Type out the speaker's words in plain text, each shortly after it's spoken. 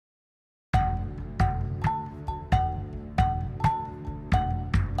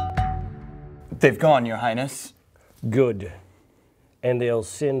They've gone, Your Highness. Good. And they'll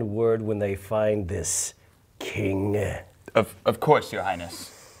send word when they find this king. Of course, Your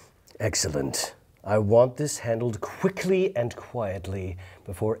Highness. Excellent. I want this handled quickly and quietly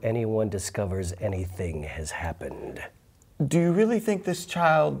before anyone discovers anything has happened. Do you really think this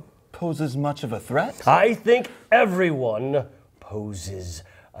child poses much of a threat? I think everyone poses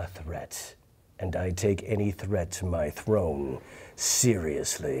a threat. And I take any threat to my throne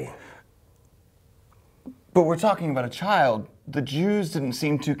seriously. But we're talking about a child. The Jews didn't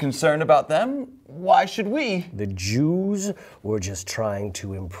seem too concerned about them. Why should we? The Jews were just trying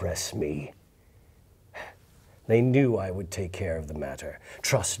to impress me. They knew I would take care of the matter.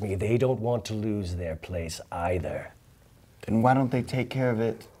 Trust me, they don't want to lose their place either. Then why don't they take care of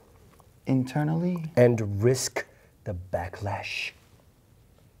it internally? And risk the backlash.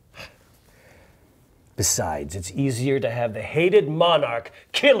 Besides, it's easier to have the hated monarch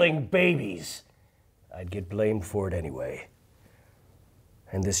killing babies. I'd get blamed for it anyway.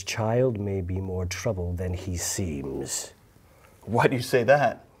 And this child may be more trouble than he seems. Why do you say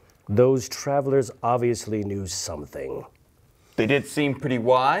that? Those travelers obviously knew something. They did seem pretty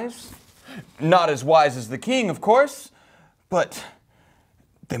wise. Not as wise as the king, of course, but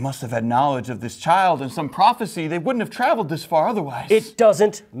they must have had knowledge of this child and some prophecy. They wouldn't have traveled this far otherwise. It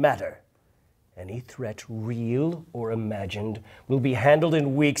doesn't matter. Any threat, real or imagined, will be handled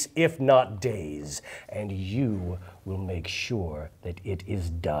in weeks, if not days, and you will make sure that it is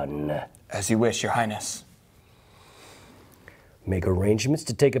done. As you wish, Your Highness. Make arrangements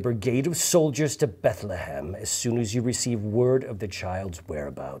to take a brigade of soldiers to Bethlehem as soon as you receive word of the child's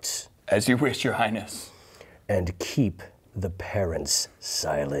whereabouts. As you wish, Your Highness. And keep the parents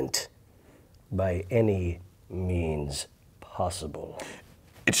silent by any means possible.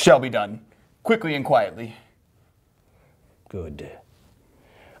 It shall be done. Quickly and quietly. Good.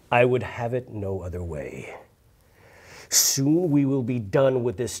 I would have it no other way. Soon we will be done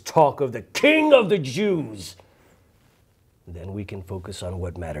with this talk of the King of the Jews. Then we can focus on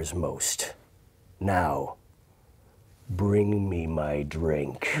what matters most. Now, bring me my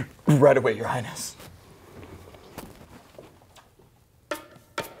drink. Right away, Your Highness.